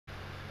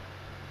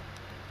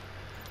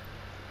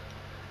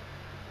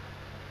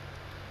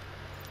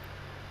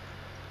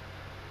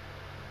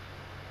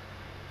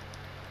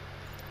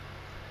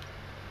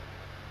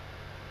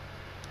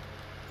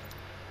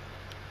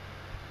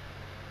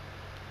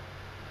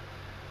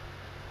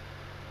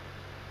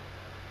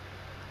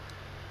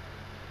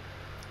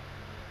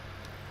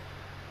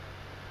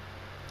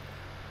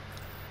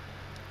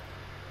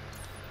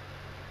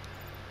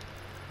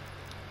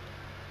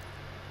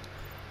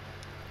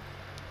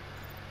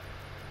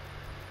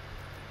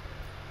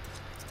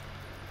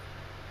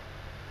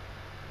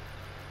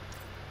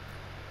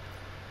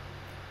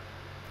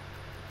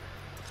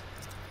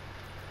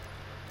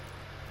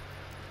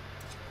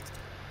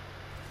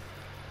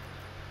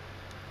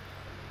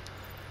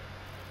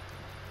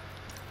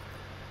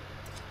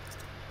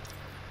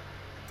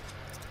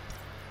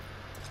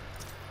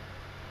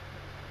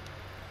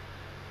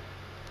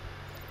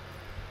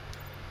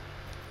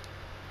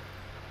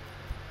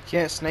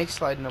Can't snake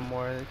slide no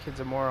more. The kid's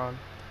a moron.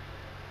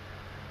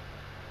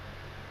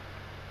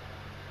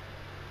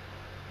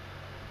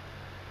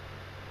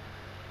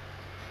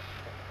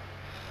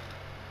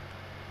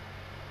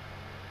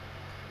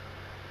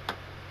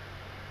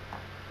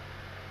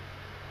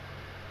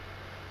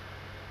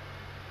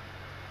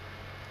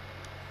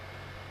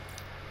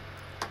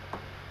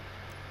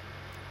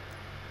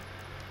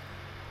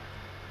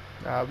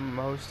 I'm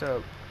host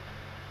up.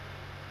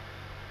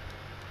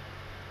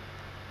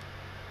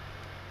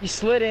 He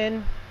slid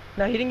in.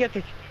 No, he didn't get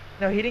the.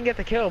 No, he didn't get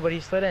the kill, but he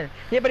slid in.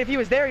 Yeah, but if he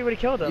was there, he would have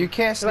killed him. You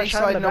can't So I snake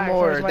shot him in slide the no back, so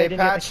more. that's why They he didn't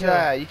get the patched kill.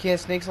 that. You can't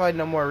snake slide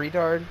no more,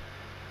 retard.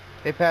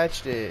 They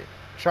patched it.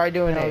 Try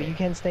doing No, it. you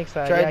can snake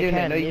slide. Try Yeah, doing I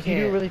it. can. No, you If you do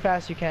it can't. really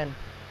fast, you can.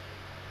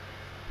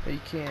 No, you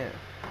can't.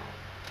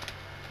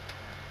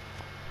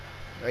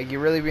 Like, you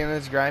really being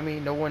this grimy?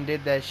 No one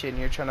did that shit and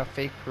you're trying to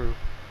fake proof.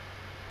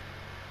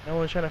 No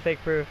one's trying to fake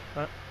proof.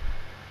 Alright,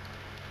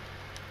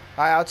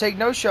 I'll take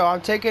no show.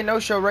 I'm taking no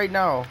show right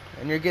now.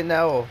 And you're getting the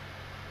L.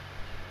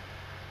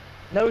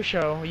 No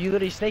show. You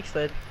literally snake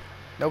slid.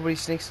 Nobody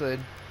snake slid.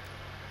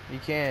 You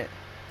can't.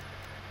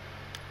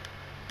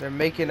 They're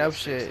making up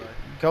shit.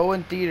 Go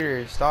in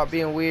theater. Stop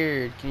being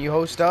weird. Can you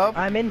host up?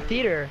 I'm in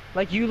theater.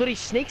 Like, you literally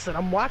snake slid.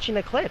 I'm watching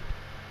the clip.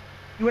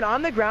 You went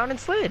on the ground and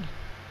slid.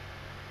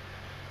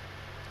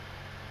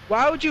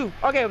 Why would you?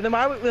 Okay, then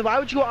why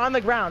would you go on the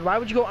ground? Why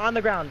would you go on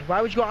the ground?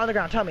 Why would you go on the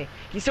ground? Tell me.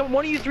 So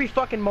one of you three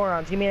fucking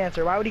morons, give me an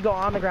answer. Why would he go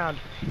on the ground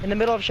in the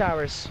middle of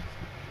showers?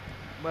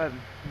 11.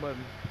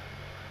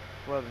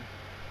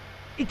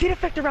 It did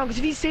affect the round because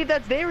if he saved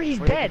that's there, he's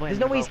dead. There's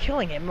no way he's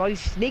killing him while he's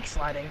snake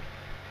sliding.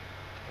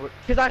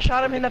 Because I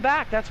shot him in the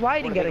back. That's why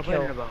he didn't get a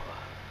kill.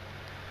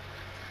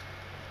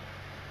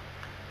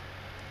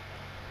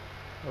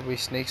 Nobody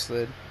snake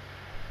slid.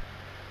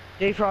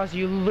 Jay Frost,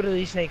 you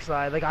literally snake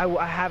slide. Like I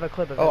have a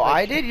clip of it. Oh, like,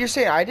 I did? You're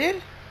saying I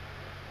did?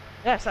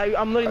 Yes,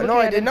 I'm literally looking No,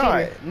 I at did it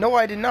not. too. No,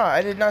 I did not.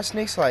 I did not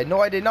snake slide. No,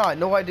 I did not.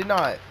 No, I did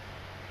not.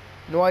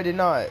 No, I did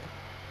not.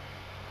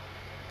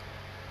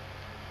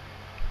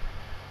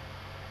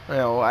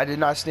 No, I did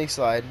not snake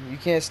slide. You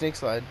can't snake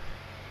slide.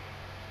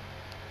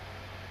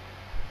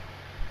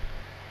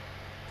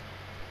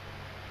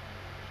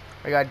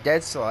 I got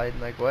dead slide.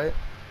 Like what?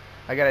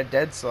 I got a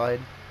dead slide.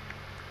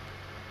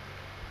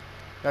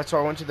 That's why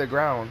I went to the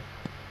ground.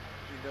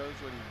 He knows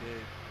what he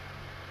did.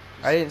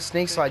 I didn't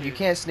snake slide. You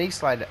can't snake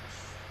slide.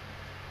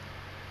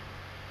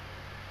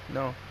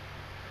 No.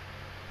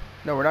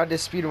 No, we're not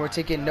disputing. We're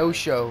taking no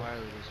show. Why are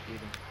we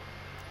disputing?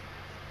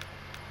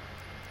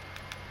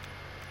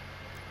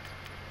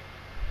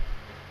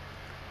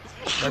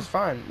 That's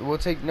fine. We'll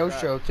take no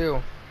show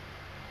too.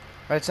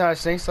 That's not a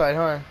snake slide,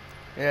 huh?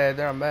 Yeah,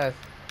 they're on meth.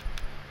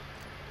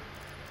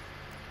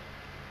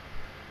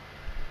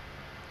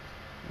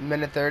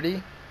 Minute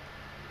 30.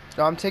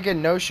 No, I'm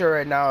taking no show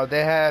right now.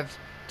 They have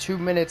 2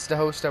 minutes to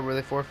host up where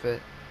they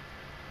forfeit.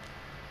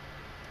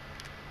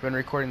 Been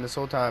recording this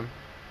whole time.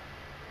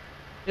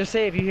 Just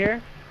say if you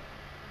hear.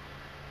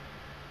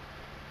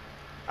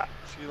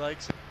 She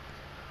likes it.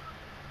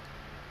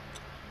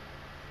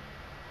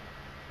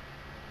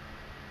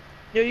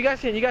 Yo, you guys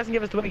can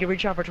give us the win. You can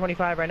reach out for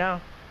 25 right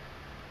now.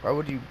 Why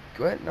would you?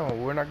 What? No,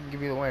 we're not gonna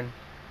give you the win.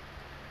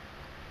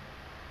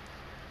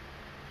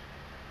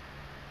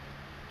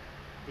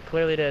 He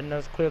clearly did, and that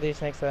was clearly a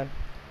snake slide.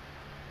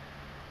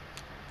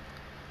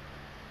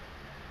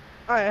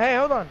 Alright, hey,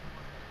 hold on.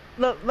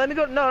 Look, let me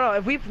go. No.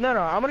 If we I'm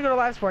gonna go to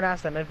live sport and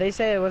ask them. If they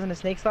say it wasn't a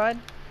snake slide,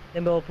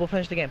 then we'll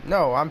finish the game.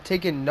 No, I'm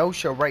taking no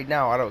show right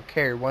now. I don't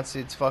care. Once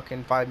it's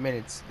fucking 5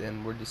 minutes,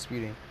 then we're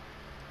disputing.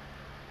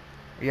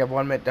 We have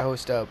 1 minute to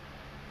host up.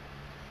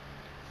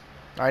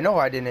 I know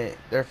I didn't.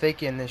 They're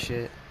faking this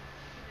shit.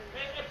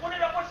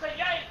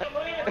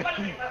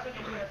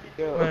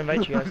 Yo. I'm gonna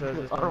invite you guys to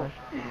this. Oh.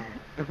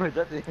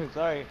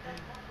 Sorry.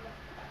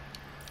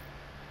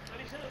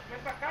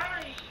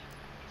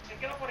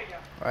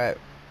 Alright.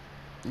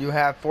 You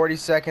have 40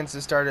 seconds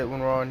to start it when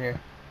we're on here.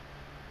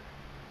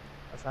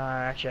 That's not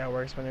actually how it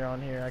works when you're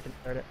on here. I can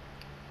start it.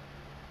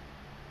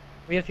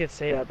 We have to get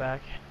Seda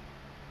back.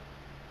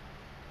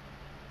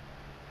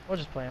 We'll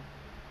just play him.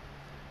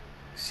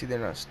 See, they're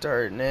not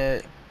starting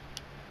it.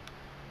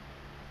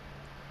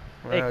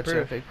 Fake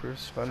proof. Fake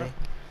proof's funny.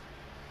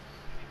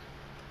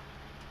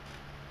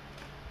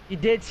 He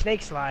did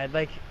snake slide,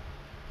 like,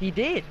 he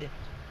did.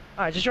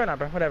 Alright, just join up,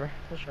 bro. Whatever.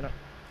 Just join up.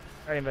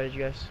 I already invited you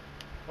guys.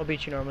 We'll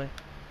beat you normally.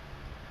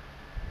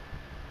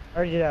 I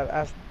already did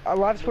that.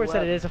 Live Sport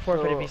said it is a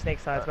forfeit if he snake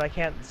slides, but I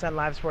can't send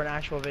Live Sport an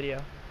actual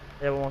video.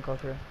 It won't go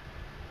through.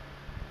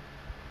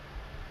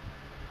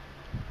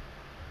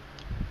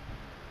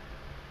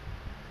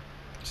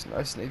 It's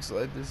not snake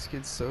slide. This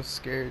kid's so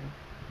scared.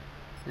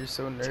 You're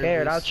so nervous.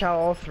 Scared. I'll chow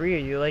all three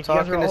of you. Like,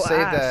 Talking you guys are to all save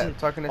ass. that.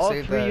 Talking to all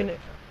save three that. unit.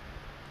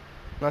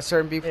 I'm not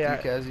starting beef Yeah.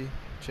 with you, Kazi.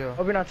 Chill.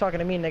 Hope you're not talking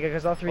to me, nigga,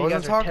 because all three I of you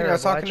wasn't guys are talking. I terrible.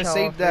 was talking to chow all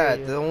save three of that.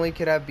 you. The only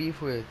kid I have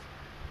beef with.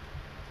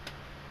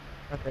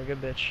 Okay,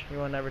 good bitch. You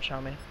will never chow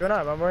me. Join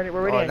up. We're ready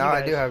Oh, on now you I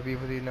guys. do have beef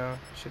with you now.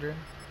 Shitter.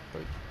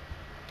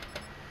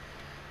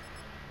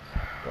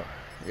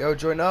 Yo,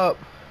 join up.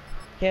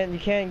 You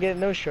can't get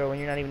no show when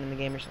you're not even in the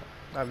game or something.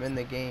 I'm in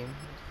the game.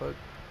 What the fuck?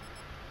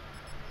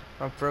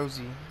 I'm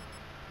Frozy.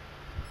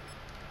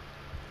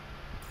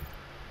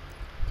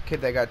 The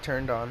kid that got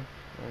turned on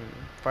in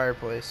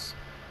fireplace.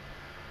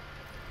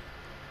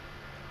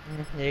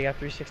 Yeah, you got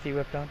 360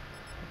 whipped on.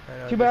 I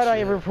know, Too good bad I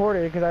shit.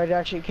 reported because I'd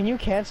actually. Can you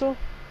cancel?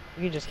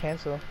 You can just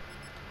cancel.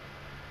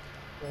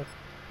 Yeah.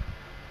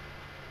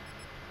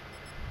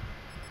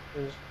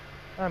 'Cause,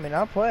 I mean,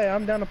 I'll play.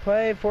 I'm down to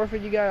play.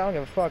 Forfeit, you guys. I don't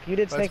give a fuck. You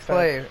did Let's snake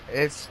play.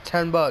 It's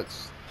 $10.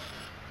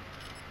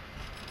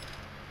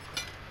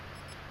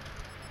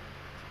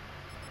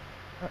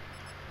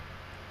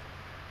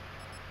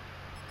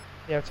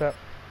 Yeah, what's up?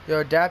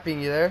 Yo,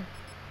 Dapping, you there?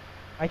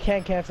 I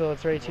can't cancel.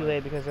 It's already too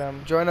late because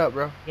Join up,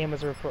 bro. game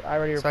was report. I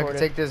already So I reported.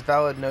 can take this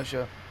valid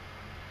no-show.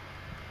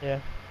 Yeah.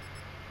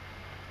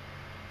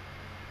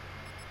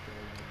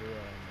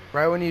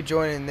 Right when you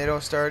join and they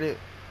don't start it,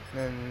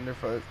 then they're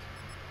fucked.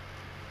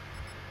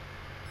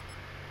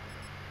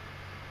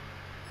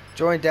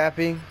 Join,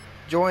 Dapping.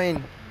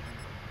 Join.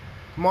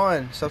 Come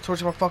on, stop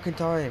torching my fucking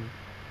time.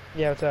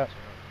 Yeah, what's up?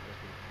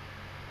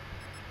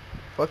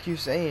 Fuck you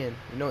saying?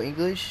 You know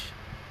English?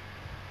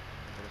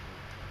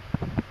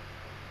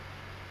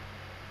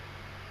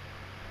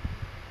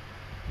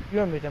 You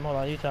want me them? Hold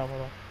on. You tell them.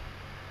 Hold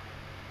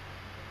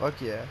on.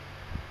 Fuck yeah.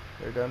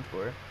 They're done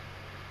for.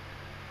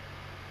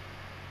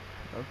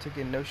 I'm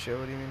taking no show,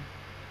 what do you mean?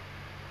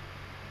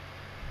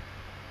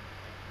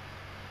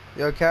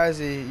 Yo,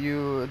 Kazi,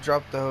 you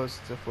dropped the host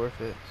to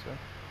forfeit, so.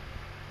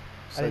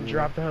 I didn't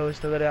drop the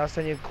host. I'll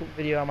send you a cool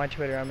video on my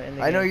Twitter. I'm in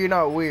the I know game. you're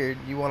not weird.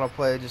 You want to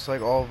play just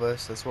like all of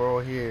us. That's why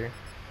we're here.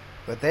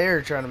 But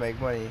they're trying to make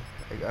money.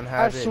 Like, I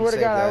unhappy and swear to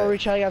say God, I will that.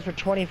 reach out to you guys for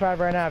 25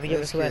 right now if you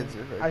give us These a win. kids are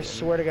I fucking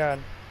swear to God.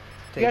 You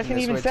taking guys can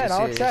this even way send. too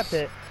I'll accept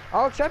serious. it.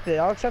 I'll accept it.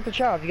 I'll accept the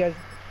child. If you guys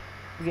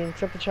can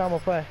accept the child, we'll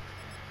play.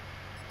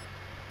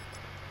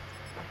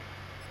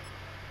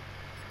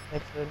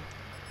 Thanks, dude.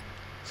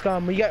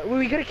 Scum, we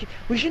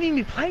shouldn't even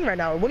be playing right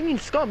now. What do you mean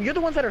scum? You're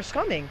the ones that are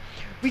scumming.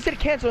 We said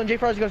cancel and Jay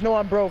Frost goes, no,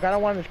 I'm broke. I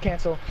don't want him to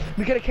cancel.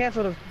 We could have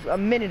canceled a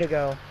minute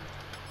ago.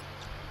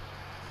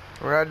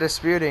 We're not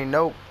disputing.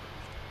 Nope.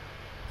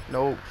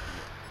 Nope.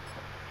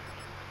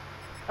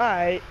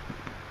 Alright.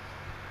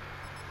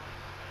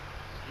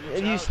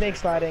 You snake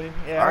sliding.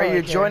 Yeah, I Are don't you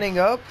really care. joining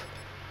up?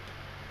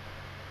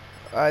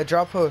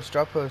 Drop post,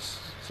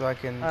 so I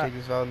can Alright. take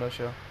this valid no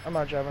show. I'm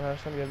not driving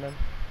host. I'm good, man.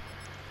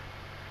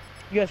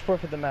 You guys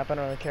forfeit the map. I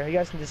don't really care. You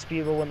guys can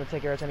dispute, but when the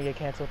ticket every time you get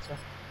canceled, so.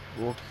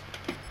 Well,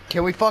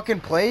 can we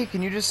fucking play?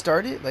 Can you just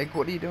start it? Like,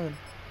 what are you doing?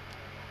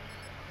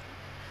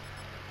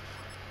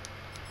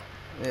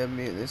 Yeah,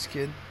 mute this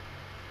kid.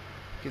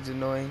 Kid's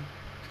annoying.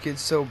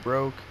 Kid's so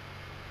broke.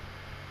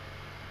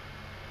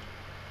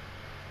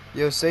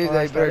 Yo, save Oh, that.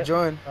 I You better started?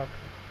 join.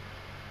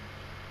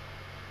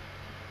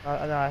 No,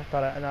 I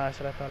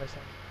said I thought I said.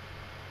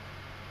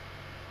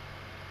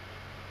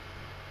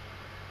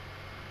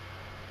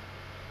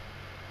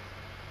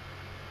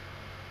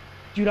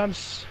 Dude, Yeah,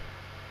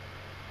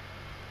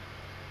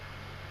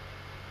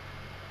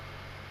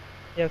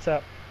 what's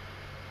up?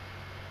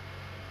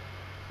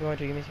 You want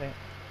to give me a second?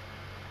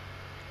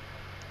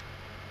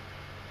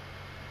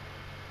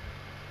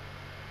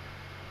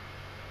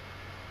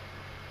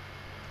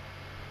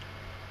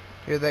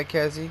 Hear that,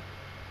 Kazi?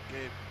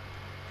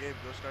 Gabe,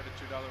 go start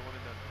a $2 one and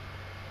done.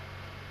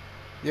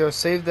 Yo,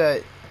 save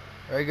that.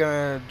 Are you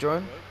gonna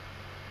join?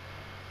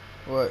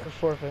 What? For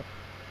forfeit.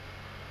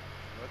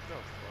 What the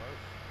fuck?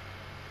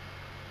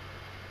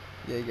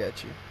 Yeah, I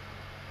got you.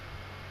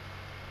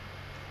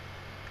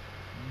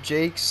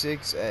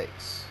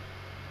 Jake6X.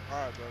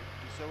 Alright, bro.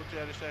 You said what you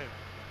had to say.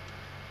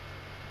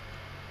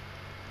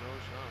 No,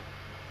 it's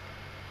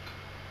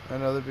not. I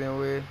know they're being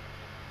weird.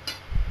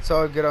 It's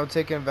all good. I'm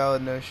taking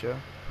valid no show.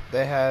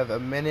 They have a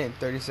minute and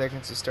 30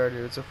 seconds to start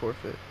it. It's a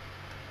forfeit.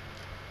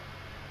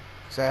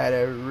 So I had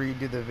to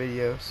redo the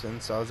video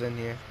since I was in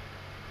here.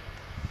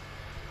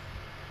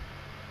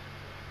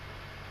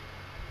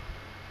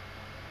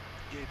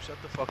 Gabe,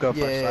 shut the fuck up.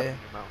 Yeah. I slap in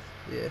your mouth.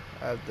 Yeah,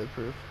 I have the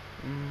proof.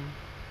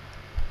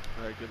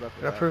 Alright, good luck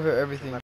with I that. prove it everything.